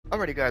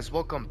Alrighty guys,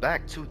 welcome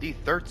back to the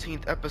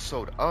 13th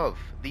episode of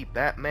the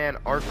Batman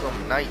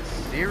Arkham Knight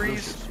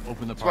series. Lucius,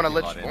 open the Just want to parking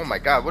let lot you... Oh entry. my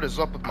god, what is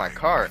up with my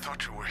car? I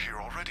thought you were here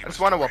already, I just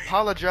Mr. want to Wayne.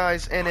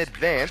 apologize in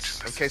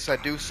advance in case I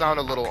do sound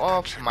a little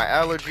off. My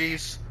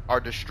allergies are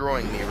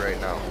destroying me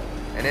right now,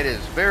 and it is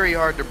very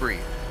hard to breathe.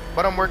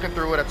 But I'm working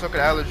through it. I took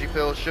an allergy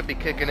pill, should be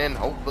kicking in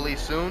hopefully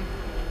soon.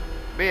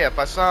 But yeah, if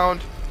I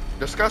sound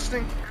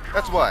disgusting,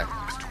 that's why.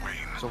 Mr.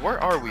 Wayne, So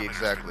where are we the government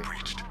has exactly? been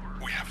breached.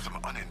 We have some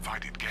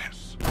uninvited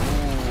guests.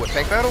 Ooh, a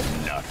tank battle?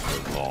 Not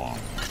for long.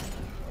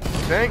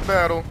 Tank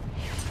battle.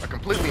 I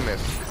completely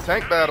missed.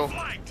 Tank battle.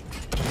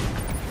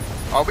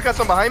 Oh, we got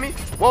some behind me?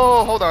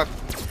 Whoa, hold on.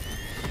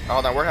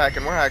 Hold on, we're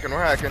hacking.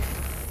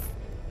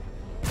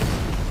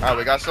 Alright,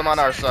 we got some on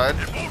our side.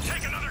 It won't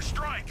take another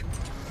strike.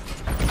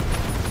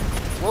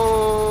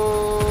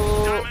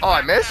 Whoa. Oh,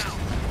 I missed?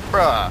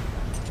 Bruh.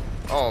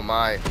 Oh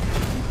my.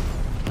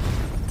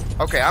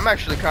 Okay, I'm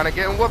actually kind of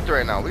getting whooped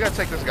right now. We gotta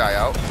take this guy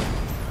out.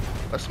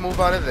 Let's move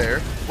out of there.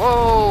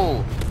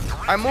 Whoa.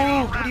 I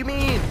moved. What do you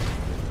mean?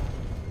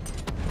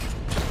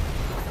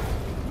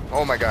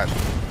 Oh my god.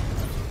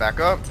 Back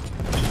up.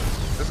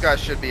 This guy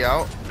should be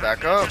out.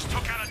 Back up. Just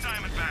took out a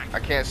Diamondback. I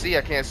can't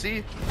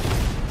see.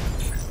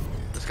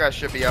 This guy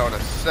should be out in a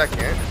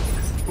second.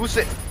 Who's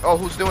it? Oh,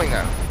 who's doing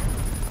that?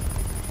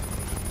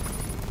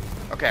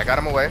 Okay, I got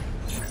him away.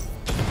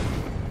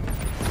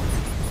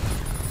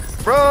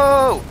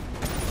 Bro!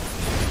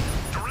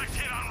 Direct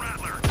hit on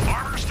Rattler.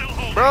 Armor still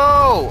holding.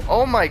 Bro!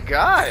 Oh my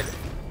god!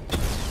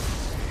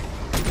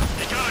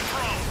 He got a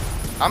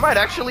drone. I might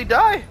actually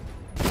die.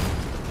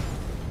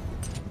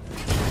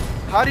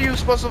 How do you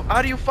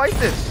fight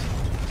this?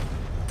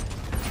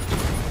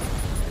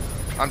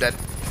 I'm dead.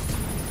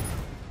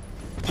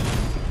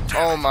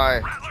 Oh my.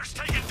 Rattler's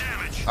taking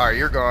damage. Alright,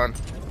 you're gone.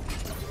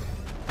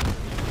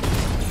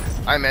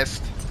 I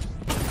missed.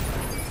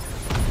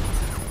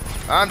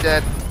 I'm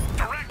dead.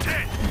 Direct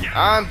hit. Yeah.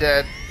 I'm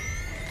dead.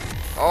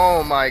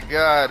 Oh my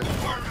god.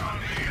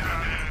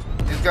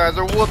 These guys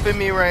are whooping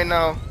me right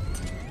now.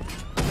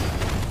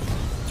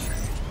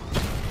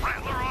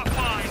 Rattler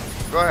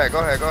offline. Go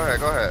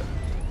ahead.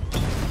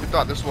 Who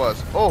thought this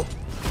was? Oh.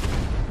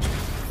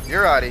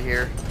 You're out of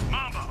here.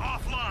 Mamba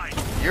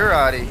offline. You're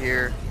out of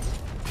here.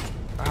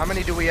 How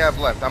many do we have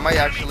left? I might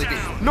actually be...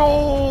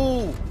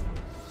 No!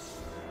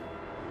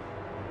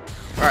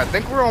 Alright, I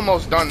think we're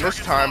almost done this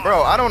time.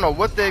 Bro, I don't know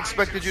what they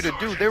expected you to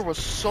do. There was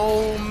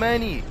so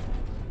many.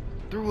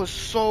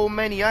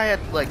 I had,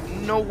 like,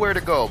 nowhere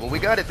to go. But we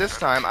got it this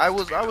time. I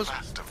was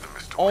Last of them,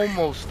 Mr. Wayne.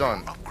 almost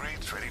done.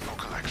 Upgrades ready for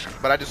collection.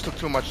 But I just took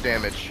too much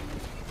damage.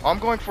 Oh, I'm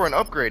going for an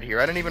upgrade here.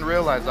 I didn't even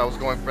realize I was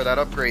going for that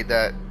upgrade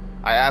that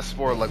I asked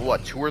for, like,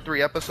 what, 2 or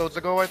 3 episodes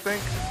ago, I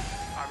think?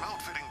 I'm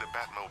outfitting the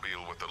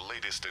Batmobile with the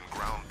latest in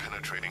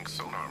ground-penetrating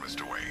sonar,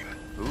 Mr. Wayne.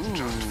 Ooh.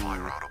 Just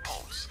fire out a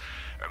pulse,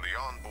 and the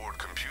onboard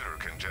computer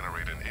can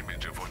generate an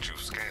image of what you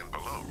scan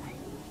below.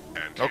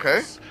 And Okay.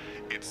 yes,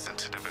 it's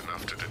sensitive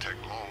enough to detect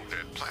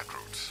long-dead plant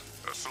roots,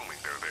 assuming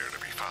they're there to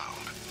be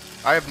found.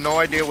 I have no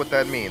idea what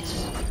that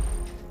means.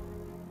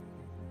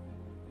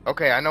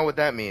 Okay, I know what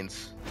that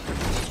means.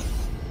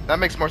 That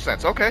makes more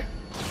sense. Okay.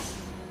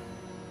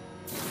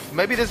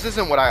 Maybe this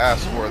isn't what I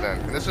asked for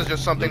then. This is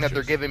just something that they're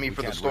Lucius, giving me we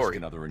for the can't story. risk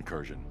another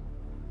incursion.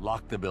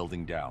 Lock the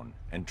building down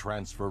and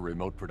transfer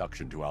remote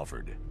production to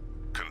Alfred.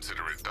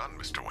 Consider it done,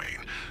 Mr.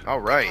 Wayne. All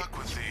right. Good luck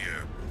with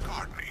the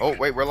gardening. Oh,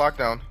 wait, we're locked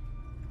down.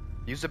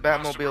 Use the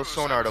Batmobile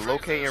sonar to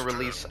locate and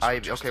release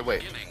Ivy. Okay,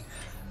 wait.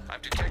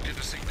 I've detected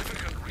a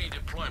significant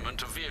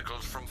redeployment of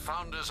vehicles from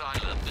Founders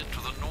Island into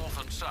the north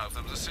and south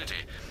of the city.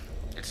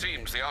 It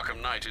seems the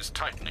Arkham Knight is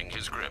tightening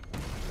his grip.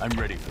 I'm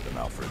ready for them,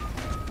 Alfred.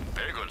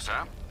 Very good,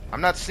 sir.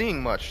 I'm not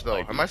seeing much, though.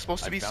 Am I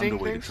supposed to be I seeing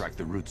found a way things? to track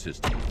the root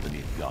systems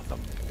beneath Gotham.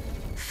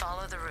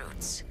 Follow the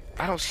routes.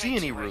 I don't see Take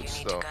any you where you routes,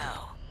 need though. to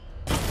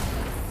go.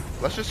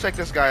 Let's just take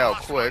this guy out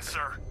quick.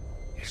 Sir.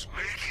 He's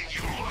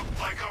making you look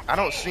like a I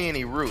don't see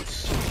any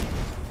roots.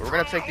 But we're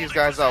gonna take these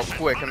guys out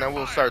quick, and then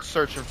we'll start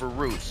searching for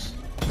roots.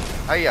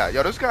 Hey, yeah.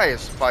 Yo, this guy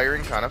is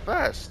firing kind of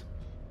fast.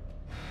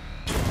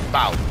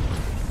 Bow.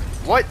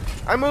 What?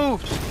 I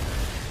moved.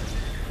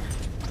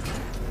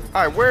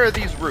 Alright, where are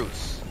these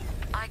roots?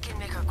 I can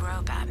make her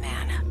grow,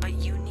 Batman, but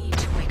you need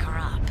to wake her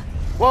up.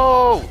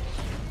 Whoa!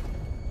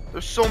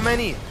 There's so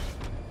many.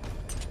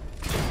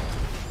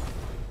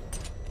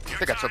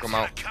 I think I took them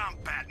out.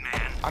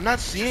 I'm not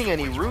seeing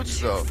any roots,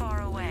 Too though.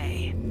 far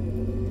away.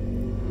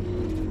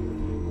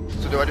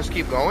 So do I just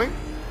keep going?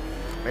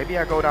 Maybe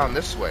I go down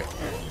this way.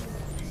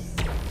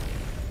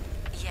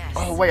 Yes.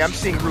 Oh, wait, I'm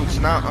seeing roots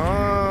now.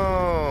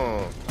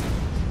 Oh.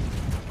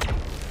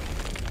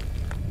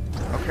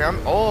 Okay,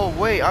 oh,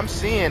 wait, I'm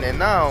seeing it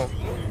now.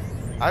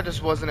 I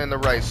just wasn't in the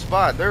right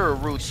spot. There are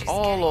roots She's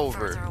all getting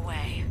over. Further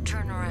away.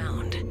 Turn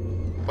around.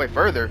 Wait,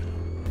 further?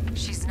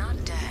 She's not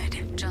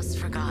dead, just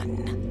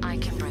forgotten. I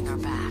can bring her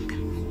back.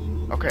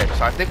 Okay,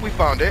 so I think we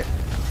found it.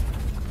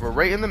 We're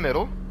right in the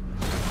middle.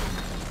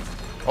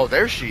 Oh,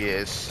 there she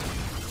is.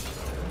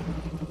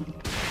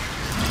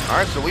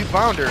 Alright, so we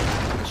found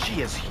her.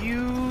 She is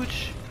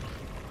huge.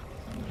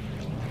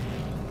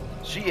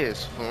 She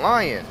is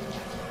flying.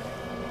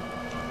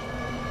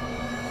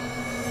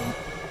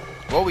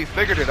 Well, we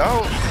figured it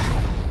out.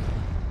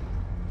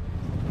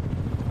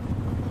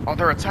 Oh,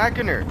 they're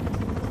attacking her.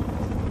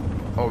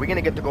 Oh, are we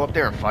gonna get to go up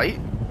there and fight?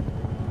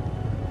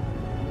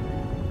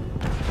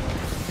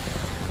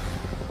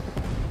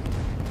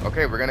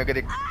 Okay, we're gonna get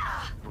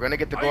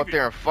to go up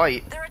there and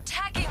fight. They're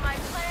attacking my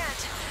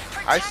plant.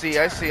 I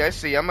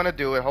see. I'm gonna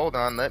do it. Hold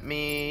on, let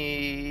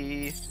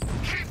me...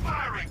 Keep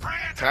firing, bring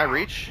it Can I down.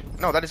 reach?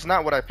 No, that is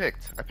not what I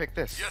picked. I picked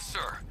this. Yes,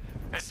 sir.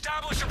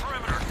 Establish a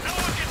perimeter. No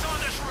one gets on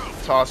this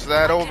roof. Toss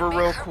that I over can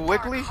real make her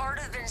quickly. bark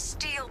harder than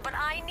steel, but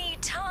I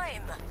need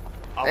time.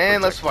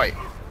 And let's fight.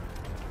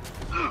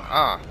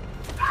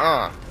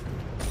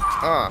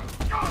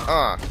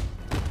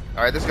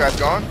 Alright, this guy's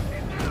gone.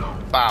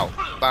 Bow.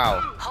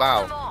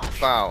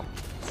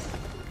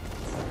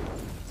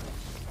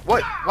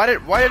 What?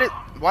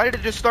 Why did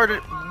it just start it?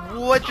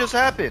 What just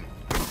happened?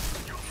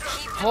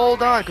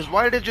 Hold on, because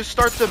why did it just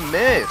start to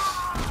miss?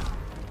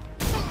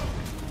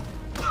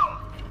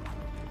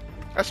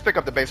 Let's pick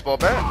up the baseball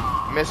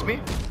bat. Miss me.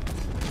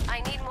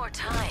 I need more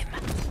time.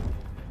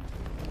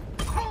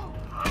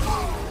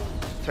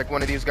 Take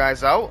one of these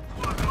guys out.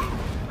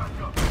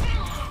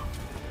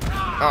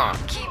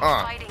 Keep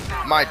fighting,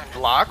 Batman. My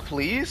block,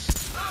 please.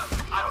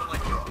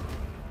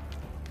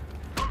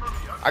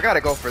 I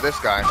gotta go for this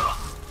guy.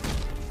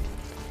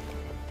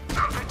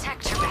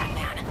 Protect your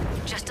Batman.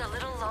 Just a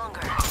little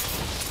longer.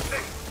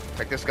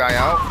 Take this guy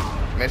out.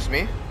 Miss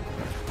me.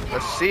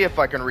 Let's see if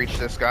I can reach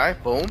this guy.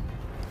 Boom.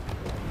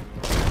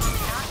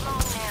 Not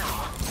long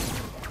now.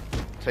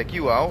 Take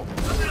you out.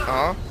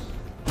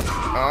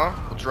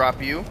 We'll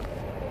drop you.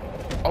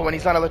 Oh, and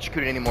he's not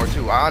electrocuted anymore,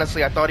 too.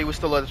 Honestly, I thought he was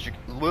still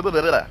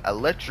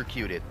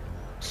electrocuted.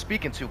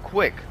 Speaking too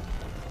quick.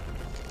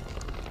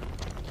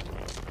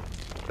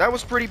 That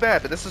was pretty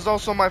bad, but this is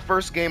also my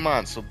first game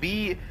on, so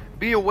be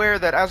aware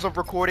that as of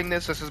recording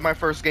this is my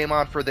first game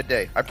on for the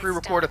day. I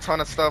pre-record a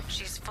ton of stuff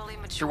She's fully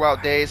mature.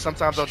 throughout days.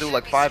 Sometimes I'll do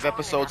like 5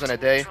 episodes in a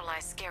day.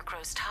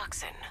 Scarecrow's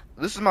toxin.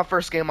 This is my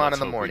first game on in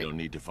the We morning. don't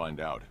need to find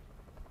out.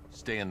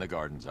 Stay in the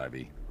gardens,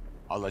 Ivy.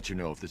 I'll let you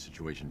know if the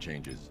situation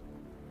changes.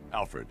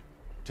 Alfred,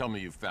 tell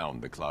me you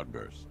found the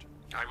cloudburst.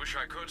 I wish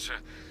I could, sir,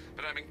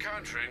 but I'm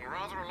encountering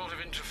rather a lot of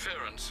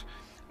interference.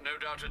 No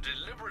doubt a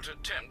deliberate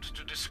attempt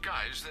to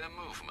disguise their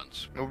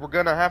movements. Well, we're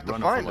gonna have to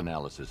Run a find full him.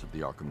 analysis of the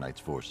Arkham Knight's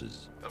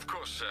forces. Of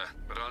course, sir,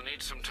 but I'll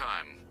need some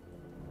time.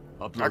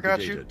 Upload got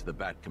the you. data to the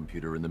Bat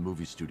computer in the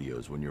movie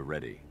studios when you're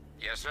ready.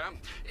 Yes, sir.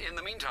 In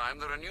the meantime,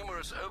 there are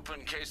numerous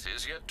open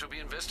cases yet to be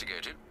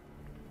investigated.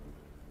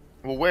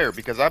 Well, where?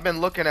 Because I've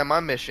been looking at my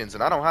missions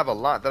and I don't have a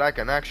lot that I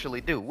can actually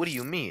do. What do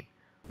you mean?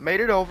 Made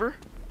it over.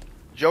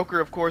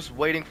 Joker, of course,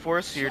 waiting for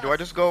us here. Do I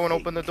just go and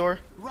open the door?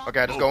 Okay,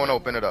 I just go and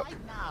open it up.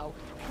 Right now,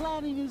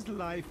 planning his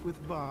life with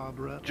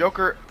Barbara.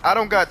 Joker, I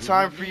don't got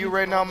time for you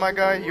right now, my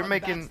guy. You're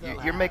making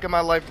my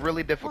life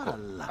really difficult.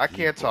 I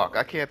can't talk.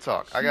 I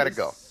gotta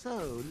go.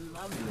 So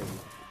lovely.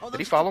 Did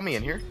he follow me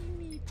in here?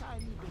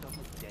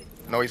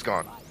 No, he's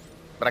gone.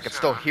 But I can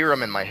still hear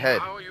him in my head.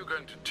 How are you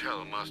going to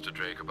tell Master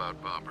Drake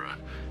about Barbara?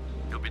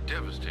 He'll be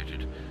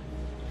devastated.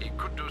 He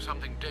could do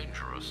something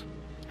dangerous.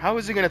 How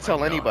is he gonna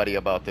tell anybody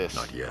about this?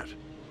 Not yet.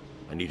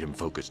 I need him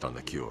focused on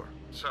the cure.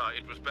 Sir,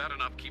 it was bad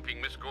enough keeping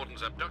Miss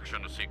Gordon's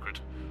abduction a secret.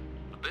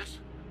 But this?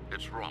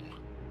 It's wrong.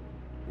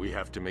 We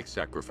have to make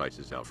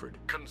sacrifices, Alfred.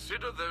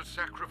 Consider those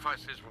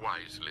sacrifices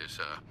wisely,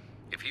 sir.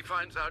 If he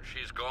finds out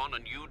she's gone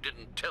and you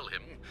didn't tell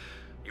him,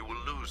 you will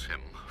lose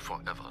him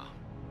forever.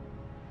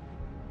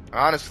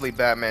 Honestly,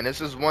 Batman,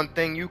 this is one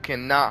thing you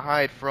cannot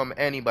hide from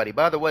anybody.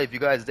 By the way, if you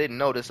guys didn't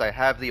notice, I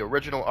have the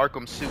original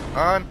Arkham suit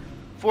on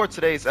for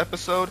today's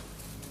episode.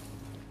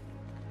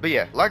 But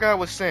yeah, like I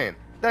was saying,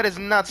 that is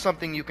not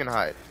something you can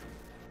hide.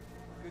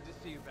 Good to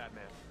see you,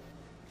 Batman.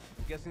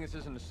 I'm guessing this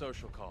isn't a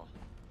social call.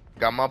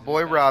 Got my Is it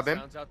boy as bad as it Robin.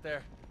 sounds out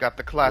there, Got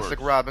the classic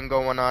Works. Robin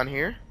going on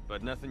here.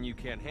 but nothing you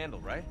can't handle,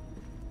 right?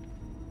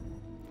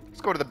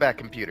 Let's go to the back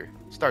computer.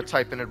 Start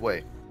typing it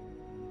away.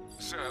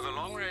 Sir, the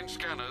long-range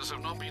scanners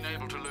have not been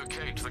able to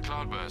locate the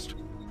cloudburst.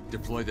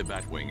 Deploy the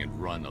Batwing and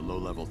run a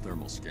low-level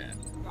thermal scan.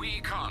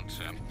 We can't,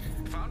 sir.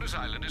 Founders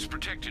Island is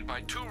protected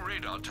by 2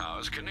 radar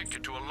towers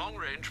connected to a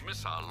long-range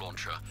missile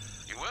launcher.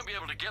 You won't be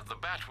able to get the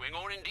Batwing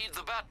or indeed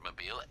the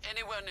Batmobile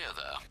anywhere near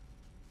there.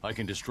 I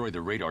can destroy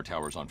the radar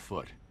towers on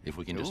foot, if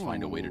we can just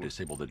find a way to Ooh.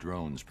 disable the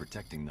drones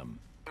protecting them.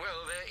 Well,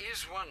 there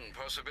is one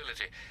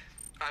possibility.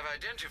 I've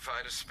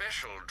identified a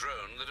special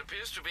drone that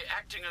appears to be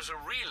acting as a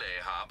relay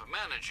hub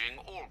managing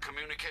all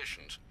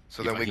communications.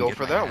 So If then I we can go get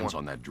for my that hands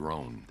one. on that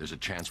drone, there's a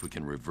chance we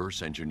can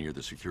reverse engineer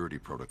the security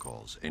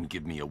protocols and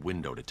give me a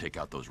window to take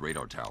out those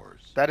radar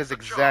towers. That is A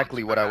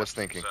exactly chance, what I was perhaps,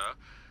 thinking. sir,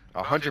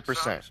 but 100%. it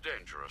sounds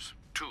dangerous.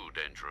 Too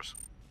dangerous.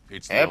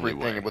 It's the only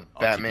Everything way. what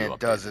I'll keep Batman you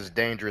does updated. is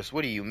dangerous.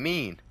 What do you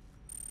mean?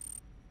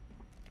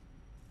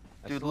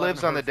 I Dude still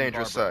lives haven't on the heard from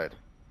dangerous Barbara. side.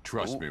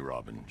 Trust Ooh. me,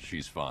 Robin.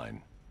 She's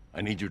fine.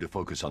 I need you to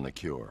focus on the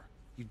cure.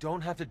 You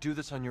don't have to do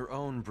this on your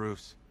own,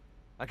 Bruce.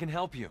 I can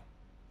help you.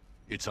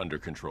 It's under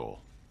control.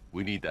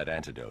 We need that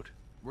antidote.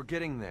 We're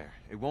getting there.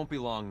 It won't be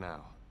long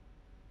now.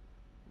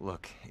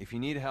 Look, if you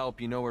need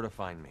help, you know where to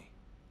find me.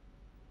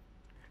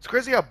 It's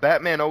crazy how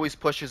Batman always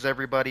pushes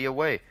everybody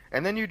away,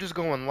 and then you just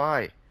go and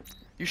lie.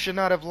 You should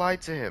not have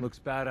lied to him. Looks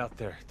bad out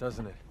there,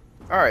 doesn't it?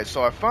 Alright,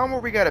 so I found where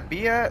we gotta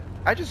be at.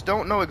 I just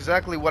don't know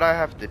exactly what I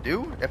have to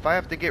do. If I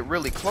have to get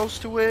really close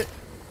to it.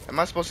 Am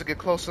I supposed to get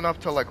close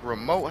enough to, like,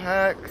 remote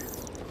hack?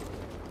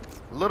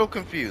 Little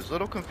confused.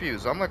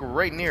 I'm, like,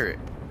 right near it.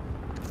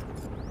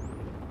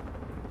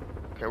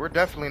 Okay, we're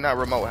definitely not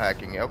remote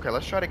hacking it. Okay,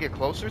 let's try to get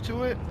closer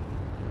to it.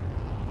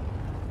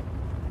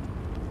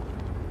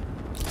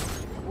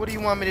 What do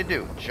you want me to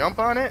do? Jump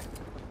on it?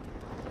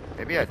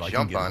 Maybe I If I can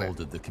jump get on it. hold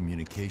of the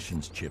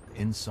communications chip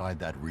inside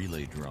that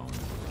relay drone,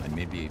 I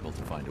may be able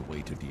to find a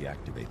way to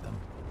deactivate them.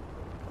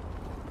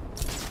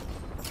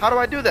 How do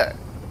I do that?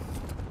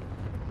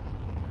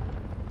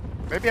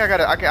 Maybe I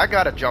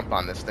gotta jump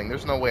on this thing.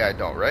 There's no way I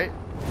don't, right?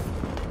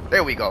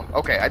 There we go.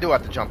 Okay, I do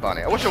have to jump on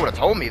it. I wish it would have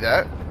told me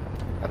that.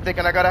 I'm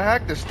thinking I gotta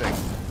hack this thing.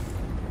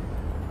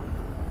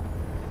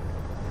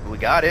 We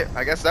got it.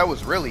 I guess that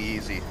was really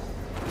easy.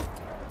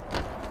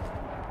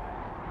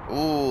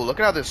 Ooh, look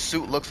at how this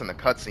suit looks in the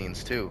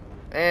cutscenes, too.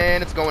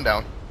 And it's going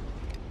down.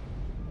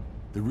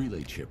 The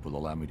relay chip will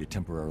allow me to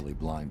temporarily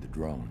blind the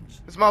drones.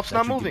 His mouth's That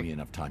not should moving. give me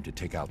enough time to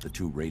take out the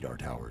 2 radar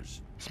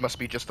towers. This must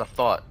be just a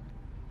thought.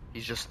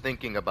 He's just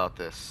thinking about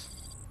this.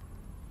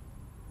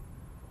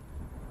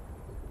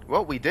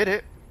 Well, we did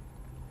it.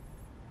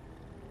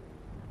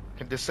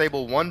 Can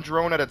disable 1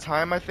 drone at a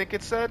time, I think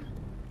it said.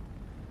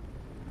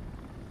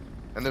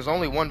 And there's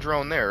only 1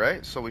 drone there,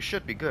 right? So we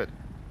should be good.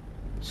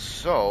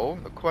 So,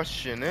 the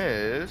question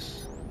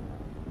is...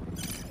 I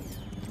need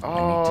to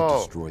Oh,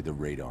 destroy the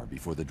radar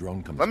before the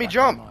drone comes let me back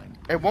jump. online.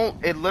 It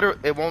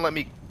won't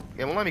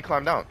let me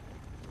climb down.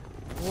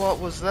 What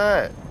was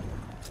that?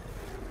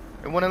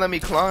 It wouldn't let me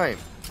climb.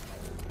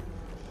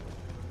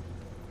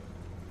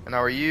 And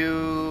now are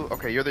you...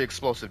 Okay, you're the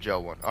explosive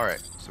gel one.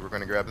 Alright, so we're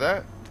gonna grab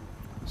that.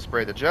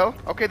 Spray the gel.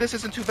 Okay, this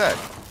isn't too bad.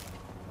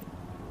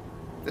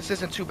 This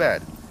isn't too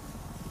bad.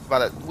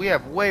 We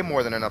have way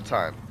more than enough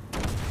time.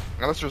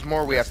 Unless there's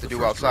more we have to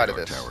do outside of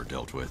this. Tower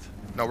dealt with.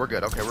 No, we're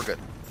good. Okay, we're good.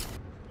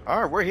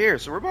 Alright, we're here.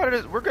 So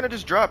we're gonna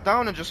just drop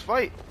down and just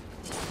fight.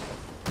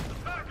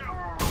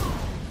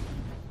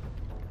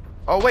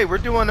 Oh wait, we're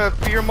doing a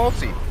fear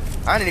multi.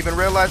 I didn't even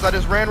realize I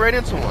just ran right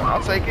into one.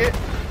 I'll take it.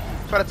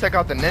 Try to take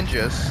out the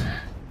ninjas.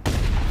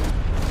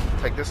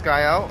 Take this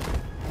guy out.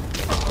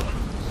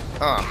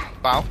 Bow,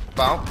 bow,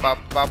 bow, bow,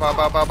 bow,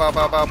 bow, bow, bow,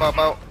 bow, bow, bow,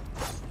 bow.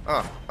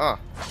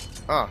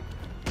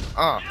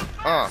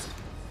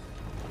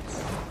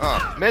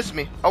 Missed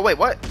me. Oh wait,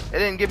 what? It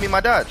didn't give me my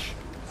dodge.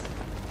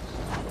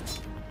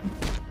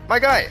 My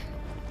guy.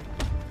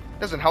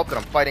 Doesn't help that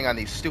I'm fighting on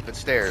these stupid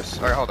stairs.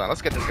 Alright, hold on.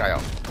 Let's get this guy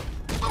out.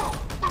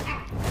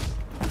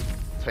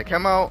 Take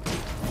him out.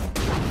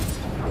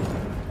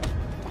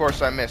 Of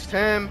course I missed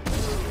him.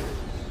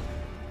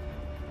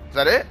 Is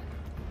that it?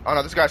 Oh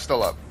no, this guy's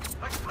still up.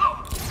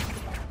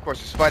 Of course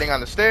he's fighting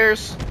on the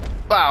stairs.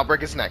 Bow,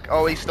 break his neck.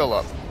 Oh, he's still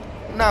up.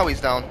 Now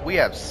he's down. We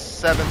have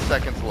 7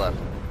 seconds left.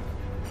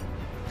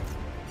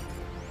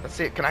 Let's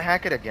see. Can I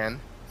hack it again?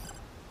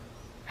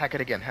 Hack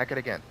it again. Hack it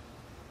again.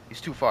 He's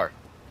too far.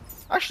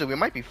 Actually, we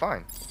might be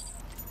fine.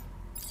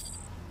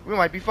 We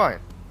might be fine.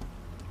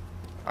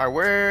 Alright,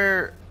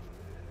 where...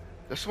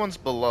 This one's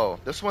below.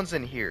 This one's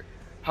in here.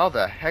 How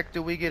the heck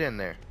do we get in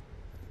there?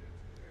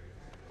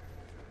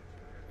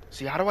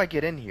 See, how do I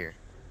get in here?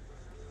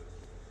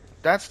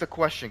 That's the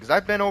question, because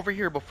I've been over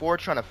here before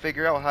trying to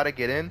figure out how to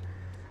get in.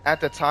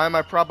 At the time,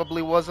 I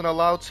probably wasn't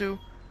allowed to,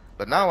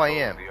 but now I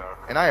am,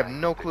 and I have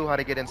no clue how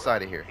to get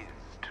inside of here.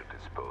 To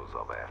dispose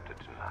of after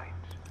tonight,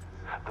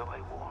 though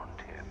I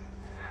warned him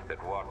that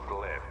what's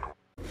left.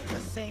 The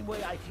same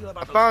way I feel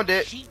about I found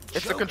those it. cheap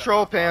It's the joke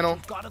control about panel.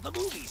 we've got at the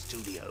movie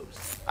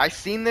studios. I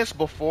seen this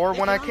before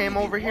when I came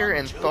over here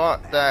and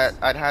thought that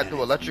I'd had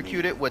to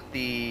electrocute it with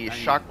the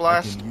shock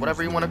blast,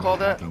 whatever you want to call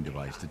that. Hacking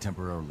device to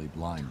temporarily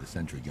blind the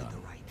sentry gun.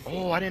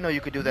 Oh, I didn't know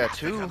you could do that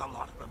too.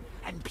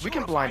 We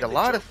can blind a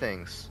lot of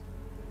things.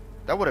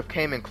 That would have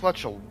came in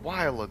clutch a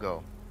while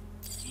ago.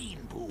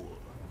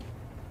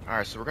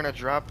 Alright, so we're gonna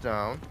drop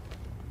down.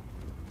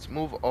 Let's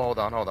move. Oh, hold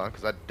on,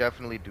 because I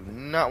definitely do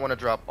not want to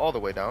drop all the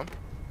way down.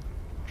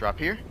 Drop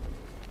here.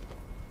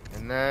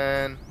 And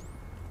then...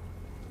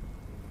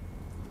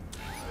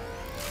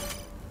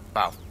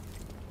 Wow.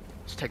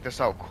 Let's take this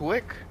out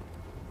quick.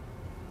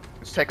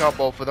 Let's take out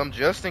both of them,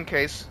 just in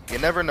case. You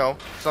never know.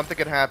 Something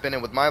could happen,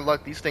 and with my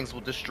luck, these things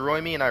will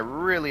destroy me, and I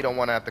really don't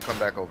want to have to come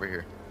back over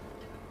here.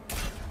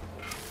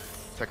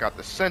 Take out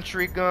the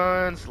sentry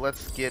guns.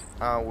 Let's get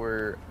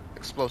our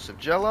explosive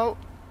gel out.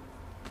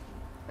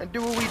 And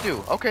do what we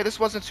do. Okay, this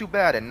wasn't too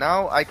bad, and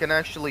now I can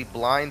actually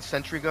blind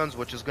sentry guns,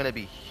 which is going to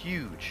be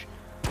huge.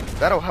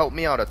 That'll help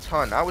me out a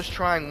ton. I was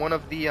trying one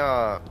of the,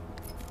 I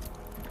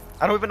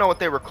don't even know what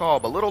they were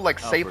called, but little, like,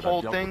 safe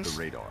hold things.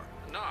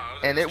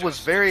 And it was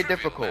very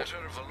difficult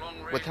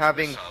with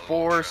having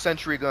 4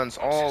 sentry guns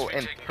all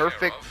in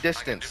perfect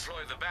distance,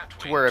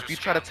 to where if you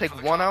try to take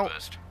one out,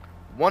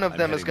 one of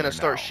them is going to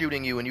start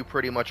shooting you and you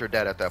pretty much are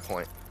dead at that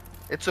point.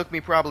 It took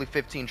me probably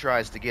 15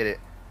 tries to get it,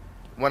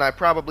 when I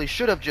probably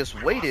should have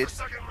just waited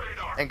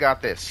and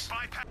got this.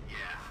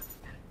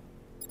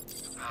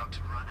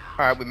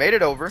 Alright, we made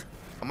it over.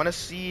 I'm gonna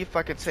see if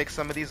I can take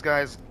some of these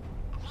guys'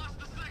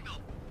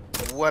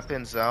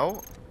 weapons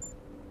out.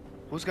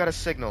 Who's got a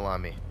signal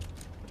on me?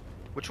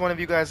 Which one of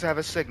you guys have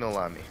a signal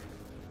on me?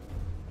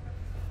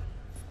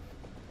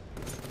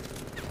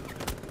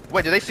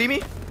 Wait, do they see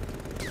me?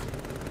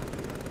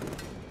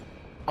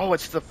 Oh,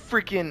 it's the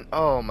freaking...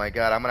 Oh my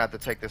god, I'm gonna have to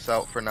take this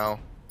out for now.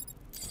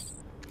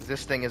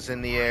 This thing is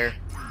in the air.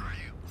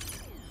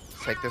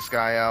 Take this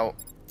guy out.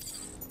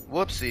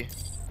 Whoopsie.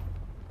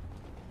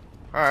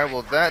 Alright,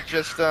 well that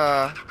just,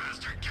 that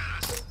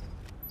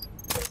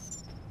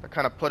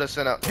kind of put us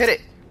in a... Hit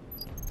it!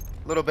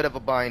 Little bit of a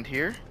bind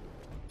here.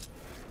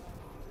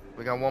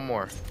 We got one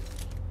more.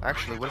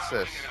 Actually, what's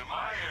this?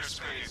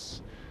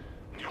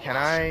 Can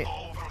I...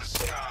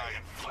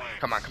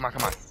 Come on, come on,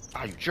 come on.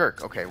 Ah, you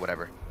jerk. Okay,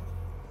 whatever.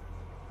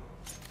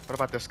 What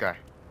about this guy?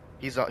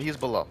 He's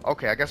below.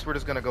 Okay, I guess we're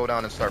just gonna go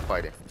down and start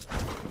fighting.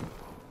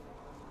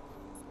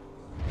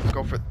 Let's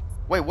go for...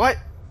 Wait, what?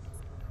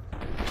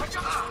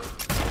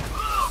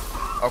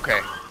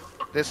 Okay.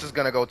 This is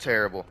gonna go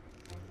terrible.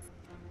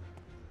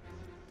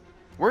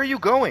 Where are you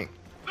going?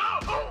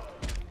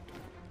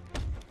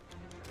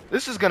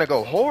 This is gonna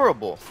go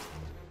horrible.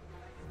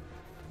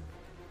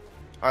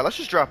 Alright, let's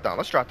just drop down.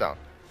 Let's drop down.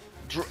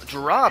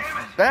 Drop?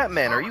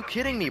 Batman, are you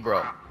kidding me,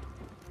 bro?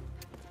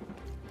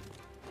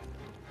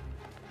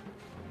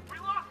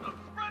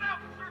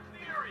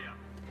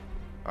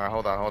 Alright,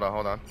 hold on, hold on,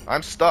 hold on.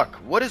 I'm stuck.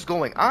 What is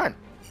going on?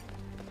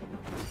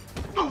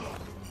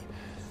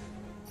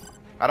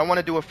 I don't want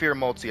to do a fear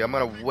multi. I'm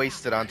going to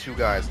waste it on two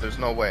guys. There's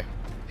no way.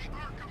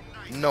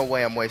 No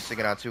way I'm wasting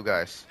it on two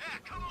guys.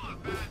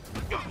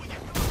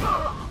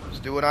 Let's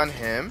do it on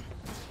him.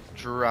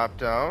 Drop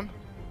down.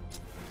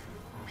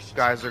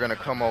 Guys are going to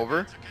come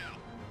over.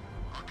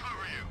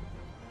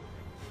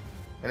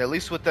 And at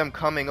least with them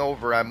coming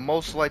over, I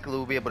most likely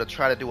will be able to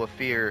try to do a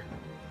fear.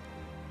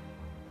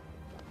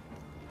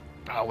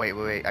 Oh, wait,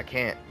 wait, wait. I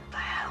can't. The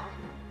hell?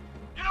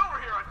 Get over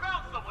here! I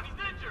found someone! He's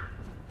injured!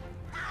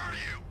 Where are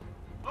you?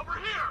 Over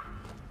here!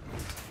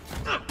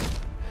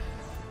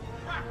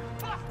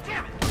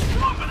 Damn it!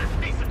 Open this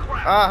piece of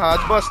crap! Uh-huh,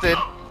 it's busted.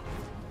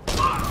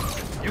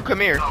 You come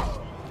here.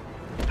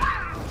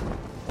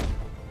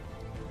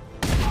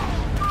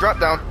 Drop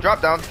down,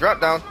 drop down,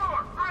 drop down.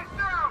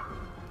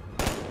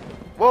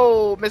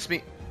 Whoa, missed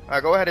me.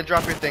 Alright, go ahead and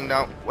drop your thing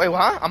down. Wait,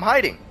 huh? I'm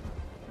hiding.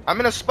 I'm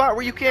in a spot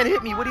where you can't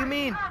hit me. What do you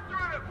mean?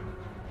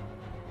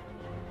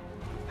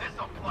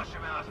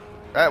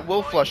 That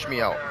will flush me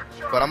out.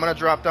 But I'm gonna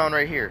drop down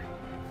right here.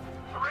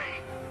 3,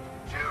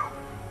 2,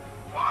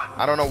 1.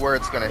 I don't know where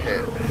it's gonna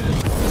hit.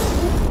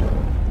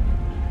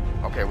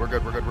 Okay, we're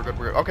good, we're good, we're good,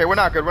 we're good. Okay, we're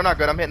not good, we're not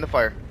good. I'm hitting the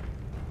fire.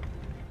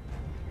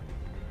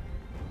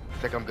 I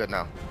think I'm good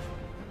now.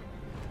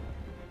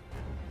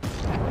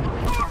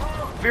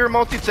 Fear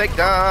multi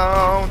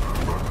takedown.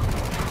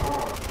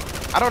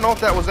 I don't know if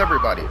that was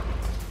everybody.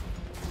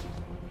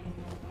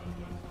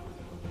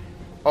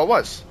 Oh, it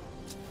was.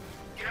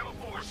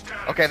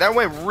 Okay, that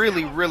went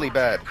really, really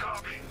bad.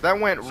 That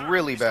went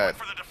really bad.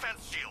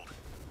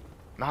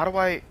 Now, how do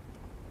I...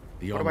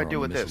 The What do I do armor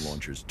on with the missile this?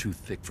 launcher's too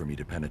thick for me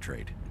to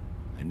penetrate.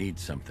 I need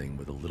something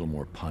with a little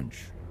more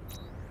punch.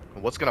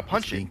 What's gonna It's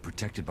punch being it?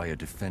 protected by a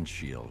defense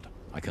shield.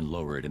 I can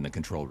lower it in the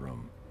control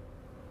room.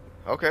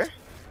 Okay.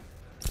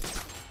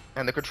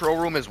 And the control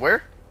room is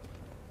where?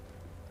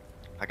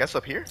 I guess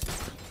up here?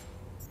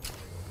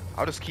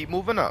 I'll just keep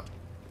moving up.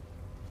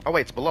 Oh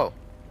wait, it's below.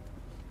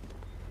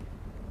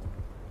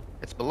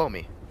 It's below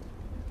me.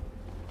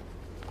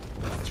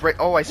 It's right...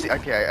 Oh, I see.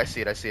 Okay, I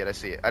see it, I see it, I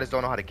see it. I just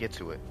don't know how to get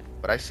to it.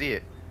 But I see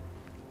it.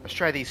 Let's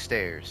try these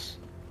stairs.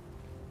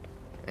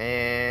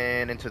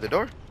 And into the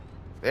door.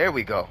 There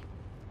we go.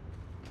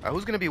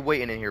 Who's gonna be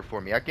waiting in here for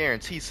me? I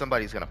guarantee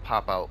somebody's gonna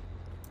pop out.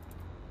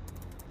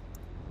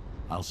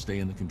 I'll stay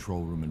in the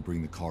control room and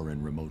bring the car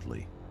in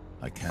remotely.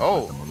 I can't Oh.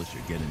 let the militia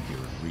get in here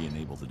and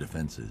re-enable the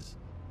defenses.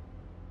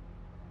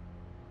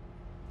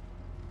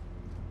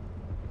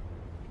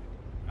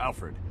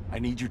 Alfred, I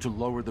need you to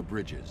lower the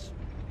bridges.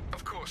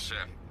 Of course, sir.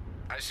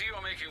 I see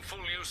you're making full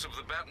use of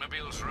the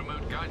Batmobile's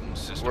remote guidance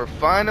system. We're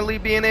finally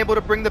being able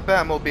to bring the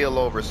Batmobile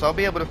over, so I'll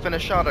be able to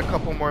finish out a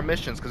couple more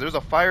missions, because there's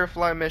a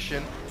Firefly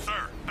mission.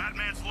 Sir,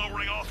 Batman's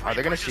lowering all Are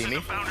they gonna see me?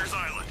 Founders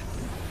Island.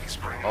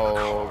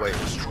 Oh, wait.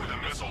 Destroy the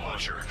missile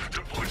launcher.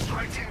 Deploy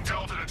Strike Team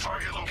Delta to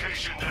target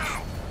location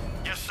now.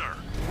 Yes, sir.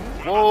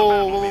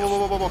 Whoa, whoa, whoa,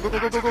 whoa, whoa, whoa, go, go,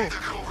 go, go, go. Activate the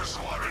Cobra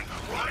Squadron.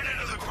 Right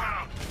into the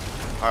ground.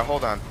 Alright,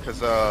 hold on,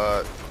 because,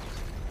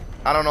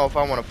 I don't know if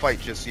I want to fight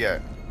just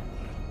yet.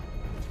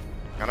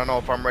 I don't know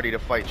if I'm ready to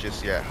fight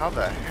just yet. How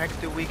the heck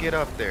did we get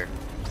up there?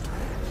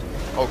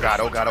 Oh god,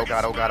 oh god, oh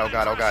god, oh god, oh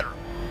god, oh god.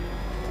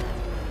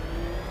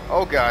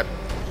 Oh god.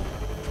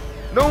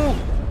 No!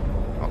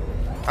 Oh,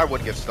 I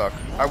would get stuck.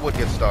 I would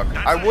get stuck.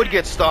 I would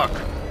get stuck.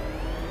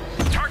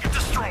 Target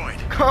destroyed.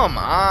 Come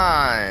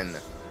on.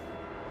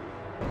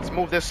 Let's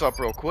move this up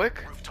real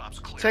quick. Rooftops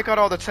clear. take out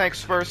all the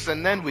tanks first,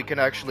 and then we can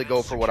actually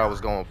go for what I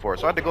was going for.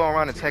 So I had to go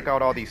around and take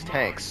out all these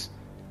tanks.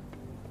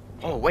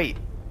 Oh, wait.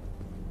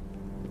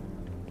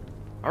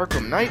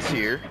 Arkham Knight's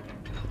here.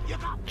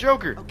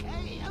 Joker.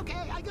 Okay,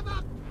 I give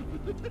up.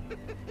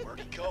 Where'd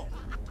he go?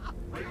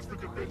 Raise the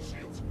defense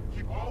shields.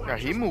 Keep all Yeah,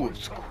 he engines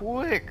moves running.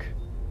 quick.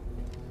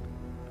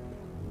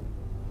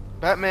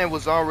 Batman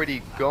was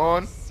already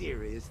gone.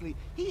 Seriously,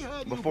 he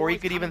heard you Before he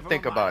boys could even coming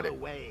think from a about mile it.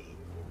 away.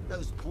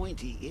 Those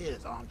pointy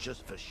ears aren't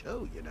just for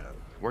show, you know.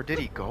 Where did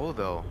he go,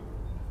 though?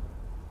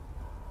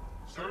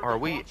 Sir, Are the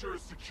we- launcher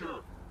is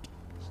secure.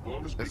 As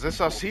long as we Is this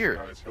control us the here?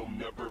 skies, he'll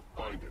never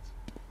find it.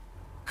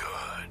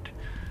 Good.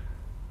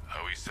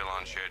 Are we still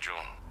on schedule?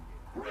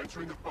 We're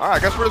entering the Alright, I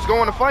guess we're just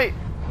going to fight.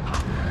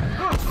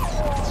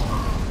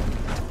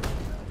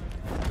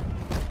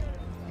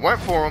 Went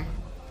for him.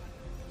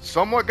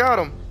 Somewhat got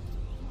him.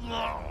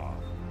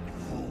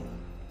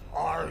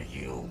 Are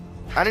you?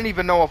 I didn't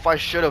even know if I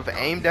should have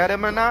aimed at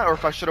him or not, or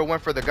if I should have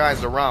went for the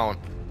guys around.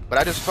 But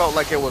I just felt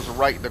like it was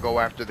right to go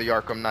after the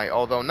Arkham Knight.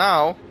 Although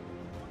now...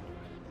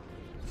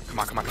 Come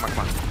on, come on, come on,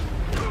 come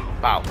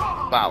on. Bow,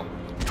 bow.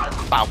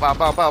 Bow, bow,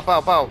 bow, bow,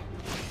 bow, bow.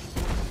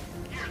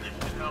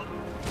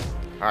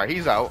 Alright,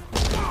 he's out.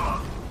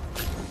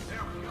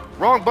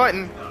 Wrong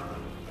button.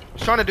 I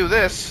was trying to do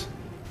this.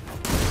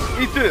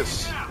 Eat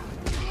this.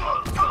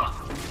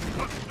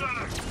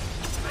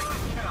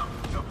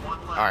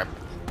 Alright.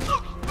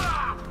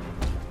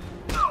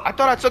 I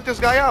thought I took this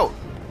guy out.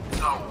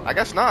 I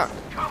guess not.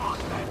 Come on,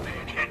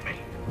 Batman, hit me.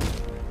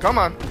 Come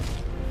on.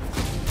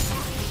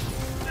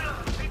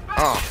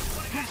 Oh,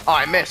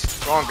 I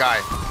missed. Wrong guy.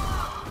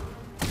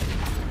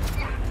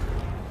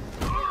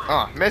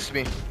 Missed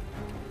me.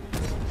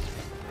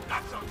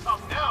 Not so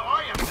tough now,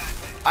 are you, Batman?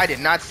 I did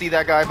not see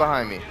that guy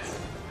behind me.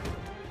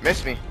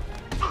 Missed me.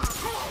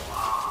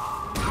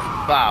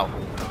 Bow.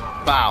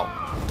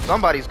 Bow.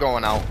 Somebody's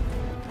going out.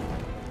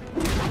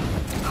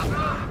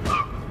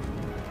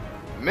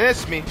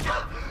 Miss me.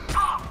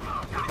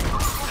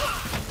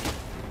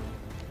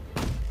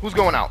 Who's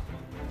going out?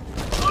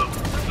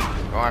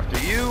 Go after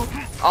you.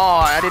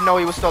 Oh, I didn't know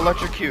he was still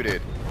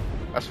electrocuted.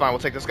 That's fine. We'll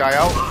take this guy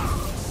out.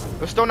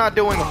 We're still not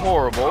doing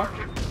horrible.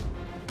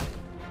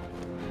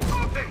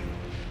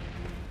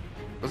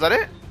 Was that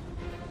it?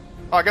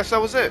 Oh, I guess that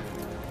was it.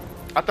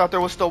 I thought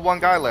there was still one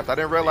guy left. I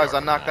didn't realize I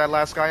knocked that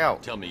last guy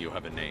out. Tell me you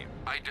have a name.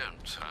 I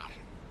don't, sir.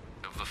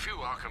 Of the few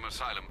Arkham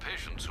Asylum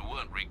patients who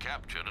weren't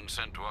recaptured and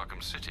sent to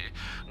Arkham City,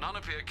 none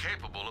appear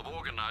capable of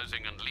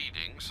organizing and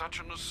leading such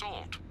an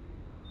assault.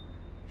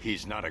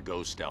 He's not a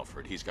ghost,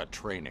 Alfred. He's got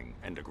training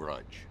and a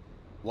grudge.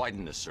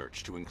 Widen the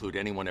search to include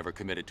anyone ever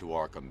committed to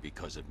Arkham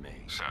because of me.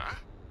 Sir?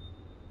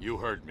 You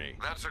heard me.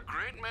 That's a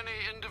great many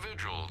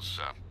individuals,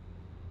 sir.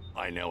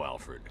 I know,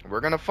 Alfred.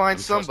 We're gonna find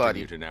I'm trusting somebody.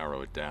 you to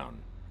narrow it down.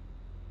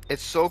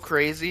 It's so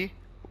crazy.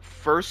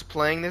 First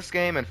playing this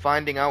game and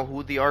finding out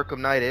who the Arkham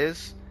Knight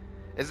is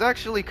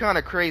actually kind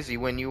of crazy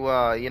when you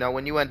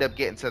when you end up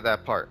getting to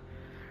that part.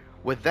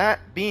 With that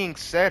being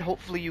said,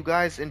 hopefully you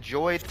guys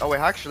enjoyed. Oh wait,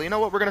 actually, you know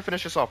what? We're gonna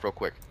finish this off real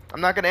quick. I'm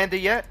not gonna end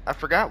it yet. I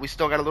forgot. We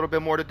still got a little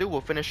bit more to do.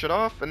 We'll finish it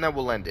off and then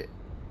we'll end it.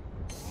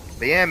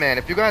 But yeah, man,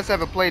 if you guys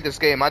haven't played this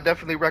game, I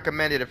definitely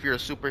recommend it if you're a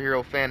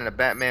superhero fan and a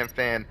Batman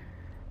fan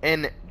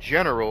in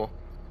general.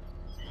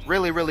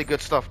 Really, really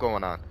good stuff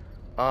going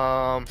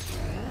on.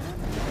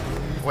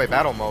 Wait,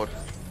 battle mode.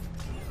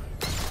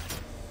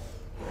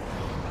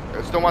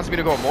 It still wants me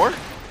to go more?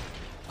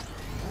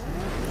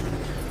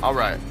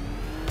 Alright.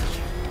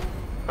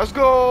 Let's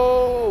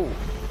go!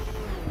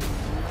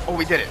 Oh,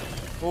 we did it.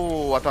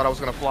 Oh, I thought I was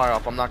gonna fly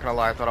off. I'm not gonna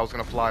lie, I thought I was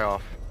gonna fly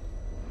off.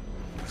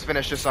 Let's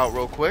finish this out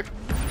real quick.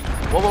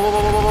 Whoa, whoa, whoa,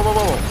 whoa, whoa, whoa,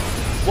 whoa,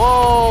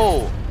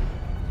 whoa! Whoa!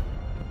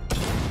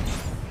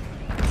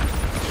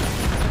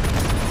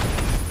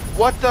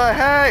 What the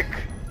heck?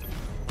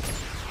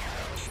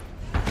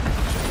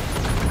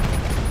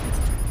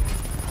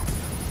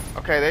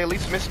 Okay, they at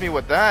least missed me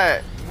with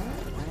that.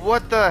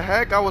 What the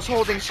heck? I was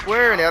holding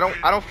square and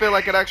I don't feel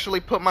like it actually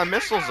put my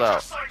missiles out.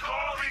 Just like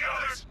all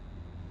the others.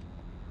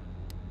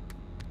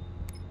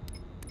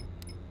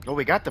 Oh,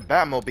 we got the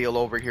Batmobile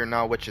over here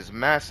now, which is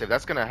massive.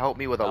 That's gonna help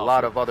me with a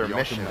lot of other the Arkham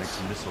missions.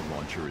 Knight's missile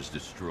launcher is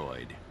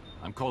destroyed.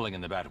 I'm calling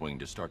in the Batwing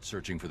to start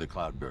searching for the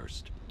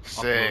cloudburst.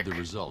 Sick. Upload the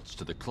results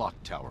to the clock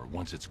tower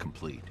once it's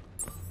complete.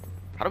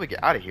 How do we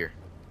get out of here?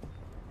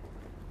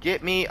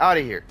 Get me out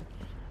of here.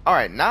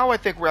 Alright, now I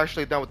think we're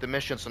actually done with the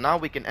mission, so now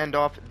we can end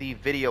off the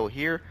video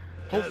here.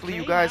 Hopefully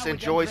you Okay, guys now we're done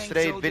enjoyed playing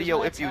today's soldiers, video.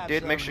 let's If you have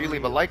did, make some sure you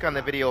leave a real like on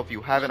the video if you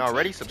haven't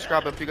already.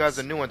 Subscribe if you guys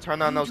are new and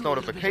turn on those You do a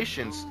little bit of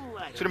notifications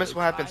ooh, to miss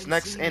what happens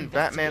next in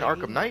Batman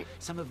Arkham Knight.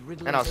 Some of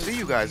Riddler's And I'll see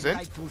you guys in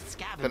delightful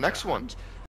the next one. scavenger hunt.